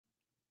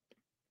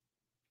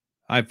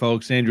Hi,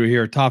 folks. Andrew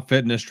here, Top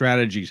Fitness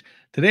Strategies.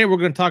 Today, we're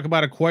going to talk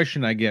about a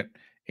question I get,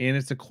 and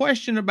it's a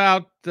question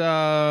about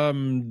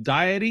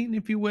dieting,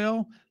 if you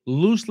will,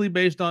 loosely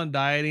based on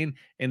dieting.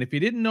 And if you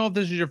didn't know if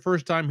this is your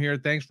first time here,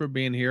 thanks for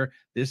being here.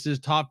 This is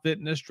Top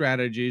Fitness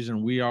Strategies,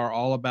 and we are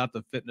all about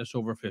the fitness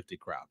over 50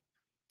 crowd.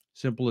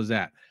 Simple as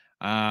that.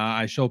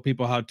 I show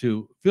people how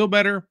to feel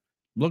better,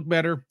 look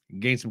better,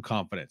 gain some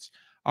confidence.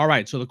 All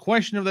right. So, the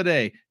question of the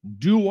day: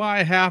 do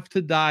I have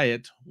to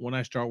diet when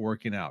I start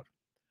working out?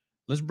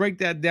 Let's break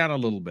that down a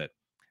little bit.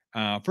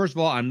 First of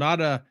all, I'm not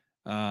a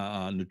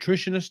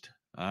nutritionist.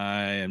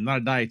 I am not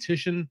a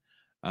dietitian.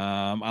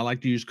 I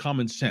like to use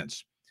common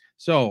sense.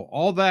 So,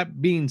 all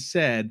that being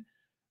said,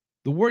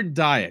 the word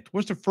diet,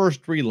 what's the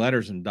first three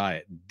letters in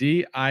diet?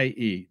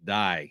 D-I-E,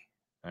 die.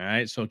 All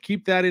right. So,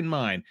 keep that in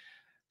mind.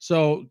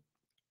 So,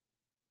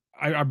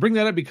 I bring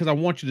that up because I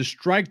want you to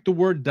strike the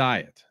word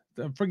diet.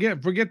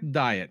 Forget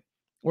diet,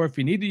 or if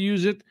you need to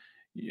use it,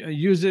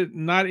 use it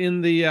not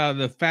in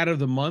the fat of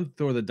the month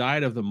or the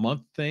diet of the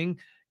month thing.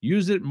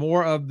 Use it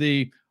more of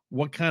the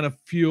what kind of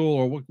fuel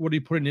or what are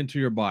you putting into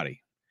your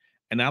body.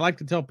 And I like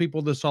to tell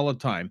people this all the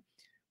time.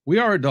 We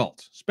are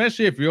adults,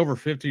 especially if you're over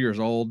 50 years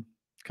old.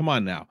 Come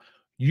on now.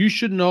 You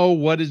should know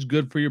what is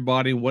good for your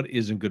body and what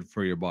isn't good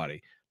for your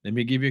body. Let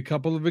me give you a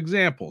couple of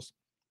examples.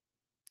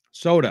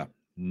 Soda,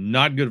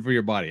 not good for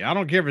your body. I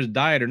don't care if it's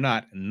diet or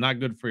not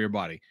good for your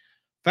body.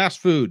 Fast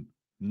food,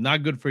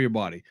 not good for your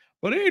body.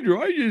 But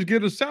Andrew, I just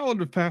get a salad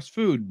with fast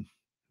food,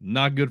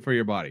 not good for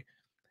your body.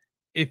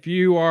 If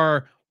you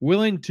are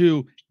willing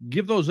to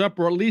give those up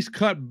or at least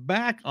cut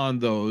back on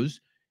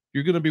those,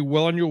 you're going to be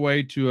well on your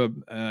way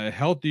to a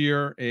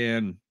healthier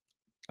and,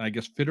 I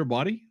guess, fitter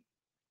body,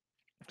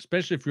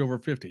 especially if you're over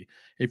 50.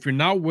 If you're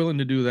not willing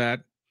to do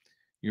that,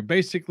 you're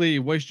basically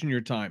wasting your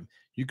time.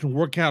 You can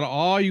work out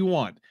all you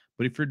want,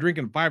 but if you're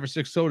drinking 5 or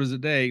 6 sodas a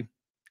day,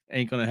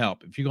 ain't gonna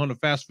help. If you're going to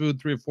fast food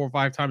 3 or 4 or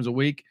 5 times a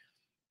week,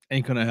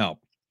 ain't gonna help.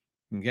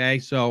 Okay,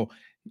 so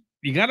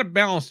you got to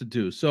balance the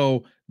two.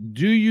 So,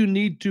 do you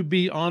need to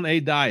be on a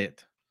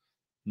diet?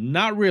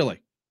 Not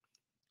really.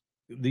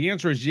 The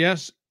answer is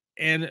yes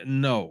and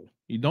no.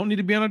 You don't need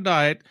to be on a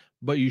diet,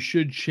 but you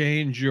should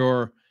change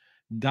your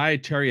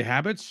dietary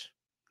habits,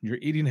 your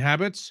eating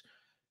habits.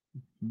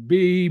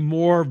 Be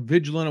more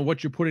vigilant of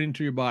what you're putting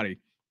into your body.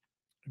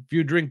 If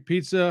you drink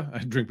pizza, I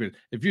drink pizza.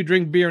 If you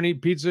drink beer and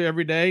eat pizza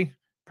every day,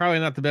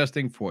 probably not the best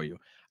thing for you.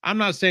 I'm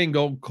not saying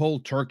go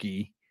cold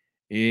turkey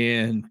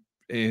and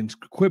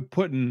quit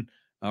putting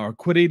or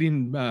quit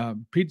eating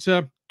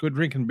pizza, quit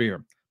drinking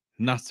beer.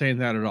 I'm not saying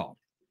that at all.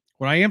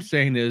 What I am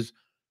saying is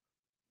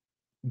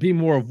be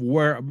more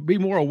aware of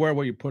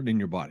what you're putting in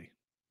your body,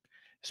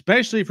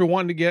 especially if you're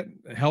wanting to get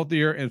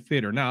healthier and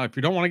fitter. Now, if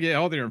you don't want to get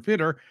healthier and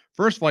fitter,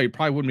 first of all, you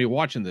probably wouldn't be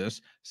watching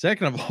this.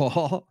 Second of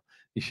all,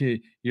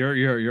 you're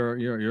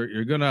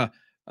gonna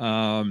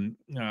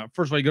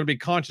first of all, you're gonna be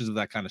conscious of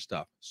that kind of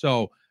stuff.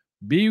 So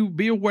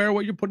be aware of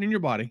what you're putting in your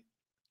body.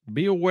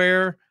 Be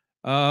aware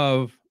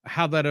of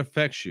how that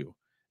affects you.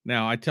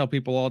 Now, I tell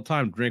people all the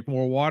time: drink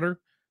more water,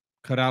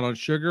 cut out on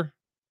sugar,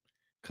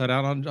 cut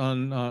out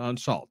on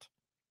salt,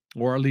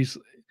 or at least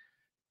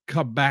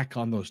cut back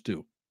on those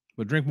two.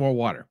 But drink more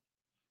water.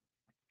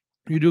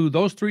 You do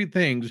those three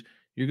things,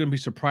 you're going to be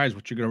surprised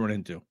what you're going to run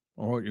into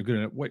or what you're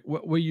going to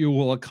what you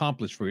will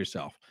accomplish for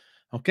yourself.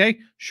 Okay,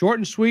 short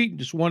and sweet.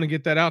 Just want to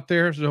get that out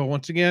there. So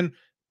once again,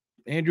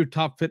 Andrew,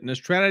 Top Fitness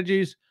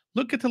Strategies.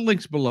 Look at the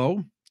links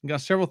below. I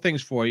got several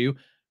things for you.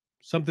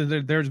 Something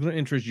that there's going to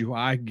interest you.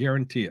 I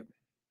guarantee it.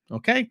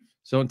 Okay.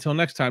 So until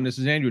next time, this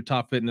is Andrew,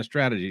 Top Fitness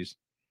Strategies.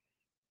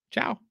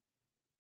 Ciao.